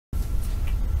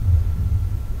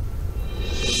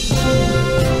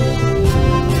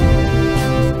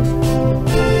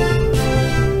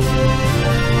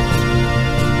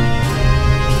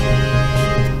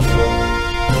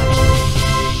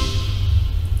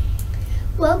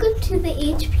Welcome to the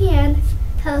HPN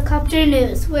Helicopter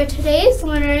News, where today's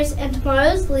learners and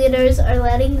tomorrow's leaders are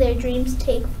letting their dreams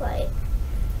take flight.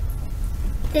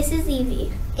 This is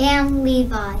Evie. And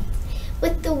Levi.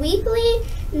 With the weekly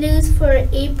news for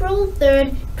April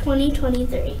 3rd,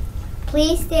 2023.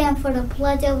 Please stand for the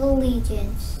Pledge of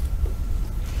Allegiance.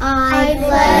 I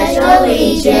pledge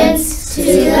allegiance to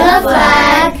the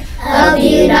flag of the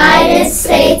United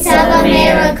States of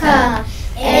America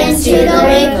and to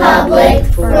the republic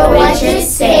for which it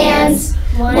stands,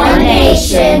 one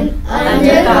nation,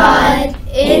 under God,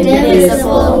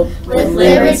 indivisible, with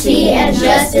liberty and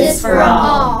justice for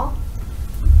all.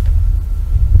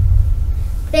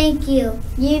 Thank you.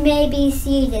 You may be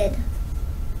seated.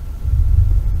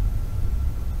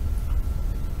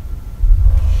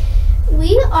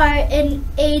 We are in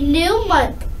a new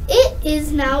month. It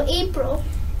is now April.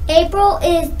 April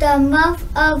is the month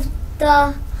of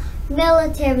the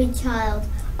military child.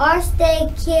 Our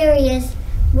Stay Curious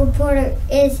reporter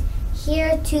is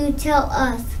here to tell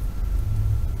us.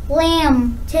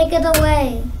 Lamb, take it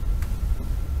away.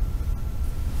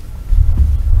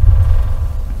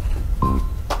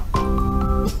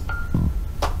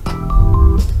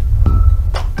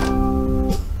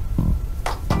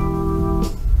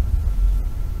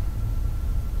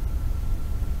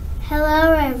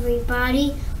 Hello everybody.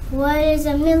 What is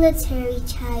a military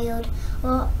child?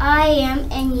 Well, I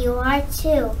am and you are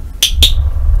too.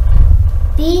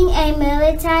 Being a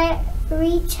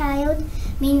military child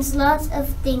means lots of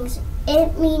things.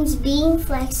 It means being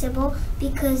flexible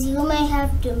because you may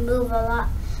have to move a lot,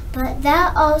 but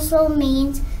that also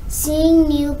means seeing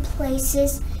new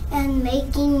places and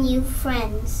making new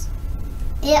friends.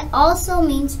 It also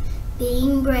means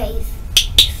being brave.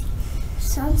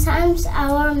 Sometimes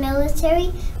our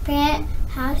military parent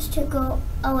has to go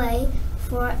away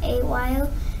for a while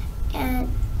and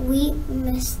we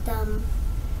miss them.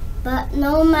 But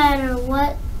no matter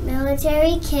what,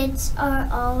 military kids are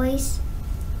always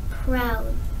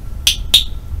proud.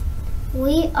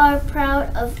 We are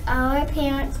proud of our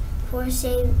parents for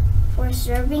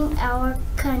serving our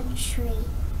country.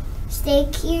 Stay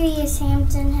curious,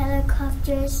 Hampton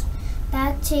Helicopters.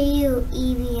 Back to you,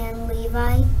 Evie and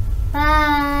Levi.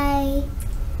 Bye.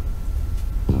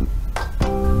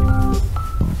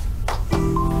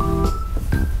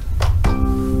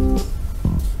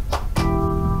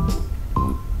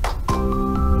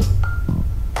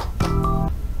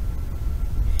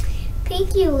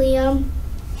 Thank you, Liam.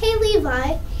 Hey,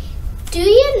 Levi, do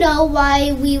you know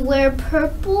why we wear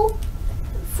purple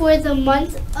for the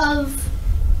month of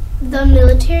the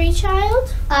military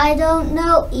child? I don't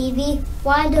know, Evie.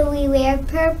 Why do we wear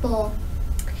purple?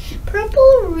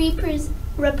 Purple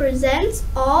represents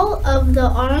all of the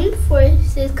armed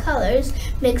forces colors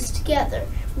mixed together.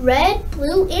 Red,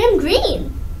 blue, and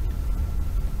green.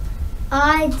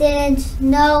 I didn't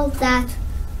know that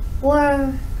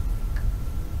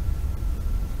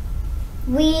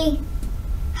we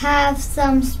have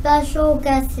some special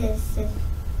guests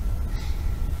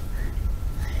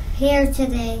here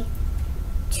today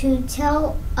to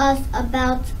tell us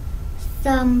about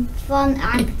some fun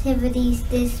activities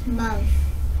this month.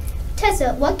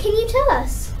 Thessa, what can you tell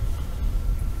us?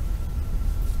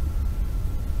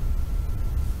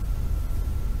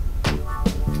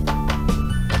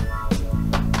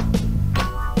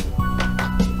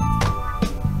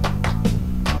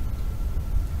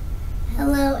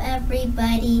 Hello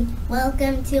everybody.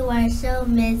 Welcome to our show,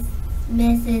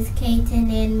 Mrs. Caton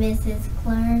and Mrs.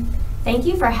 Clark. Thank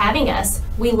you for having us.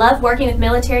 We love working with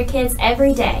military kids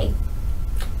every day.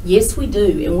 Yes, we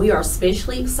do, and we are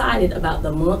especially excited about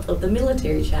the month of the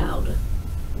military child.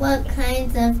 What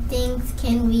kinds of things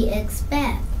can we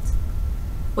expect?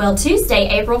 Well, Tuesday,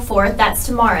 April 4th, that's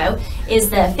tomorrow, is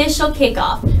the official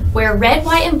kickoff. Wear red,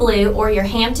 white, and blue or your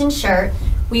Hampton shirt.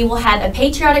 We will have a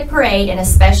patriotic parade and a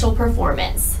special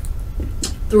performance.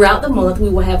 Throughout the month, we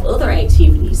will have other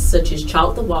activities such as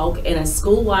Chalk the Walk and a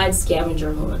school-wide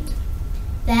scavenger hunt.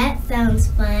 That sounds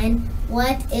fun.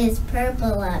 What is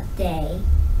Purple Up Day?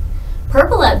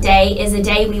 Purple Up Day is a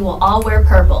day we will all wear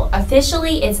purple.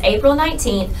 Officially, it's April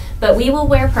 19th, but we will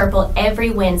wear purple every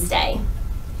Wednesday.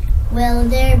 Will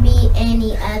there be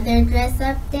any other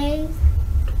dress-up days?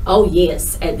 Oh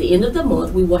yes, at the end of the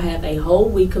month, we will have a whole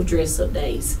week of dress-up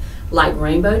days, like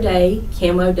Rainbow Day,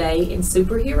 Camo Day, and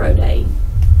Superhero Day.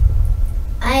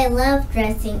 I love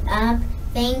dressing up.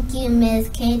 Thank you, Ms.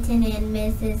 Caton and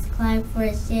Mrs. Clark,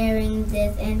 for sharing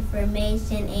this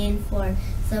information and for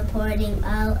supporting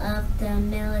all of the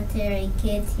military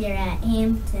kids here at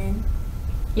Hampton.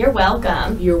 You're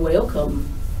welcome. You're welcome.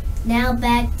 Now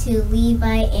back to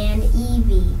Levi and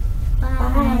Evie.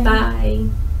 Bye. Bye.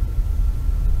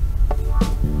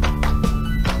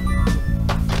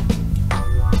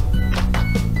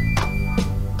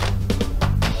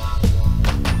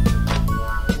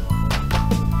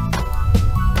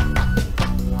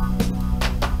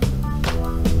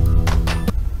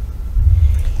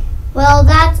 Well,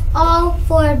 that's all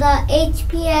for the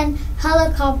HPN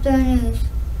helicopter news.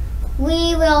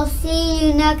 We will see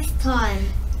you next time.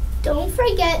 Don't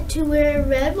forget to wear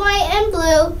red, white, and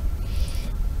blue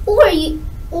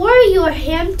or your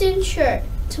Hampton shirt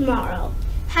tomorrow.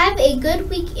 Have a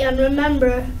good week and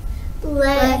remember,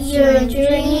 Let your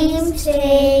dreams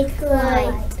take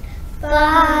flight.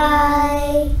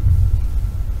 Bye.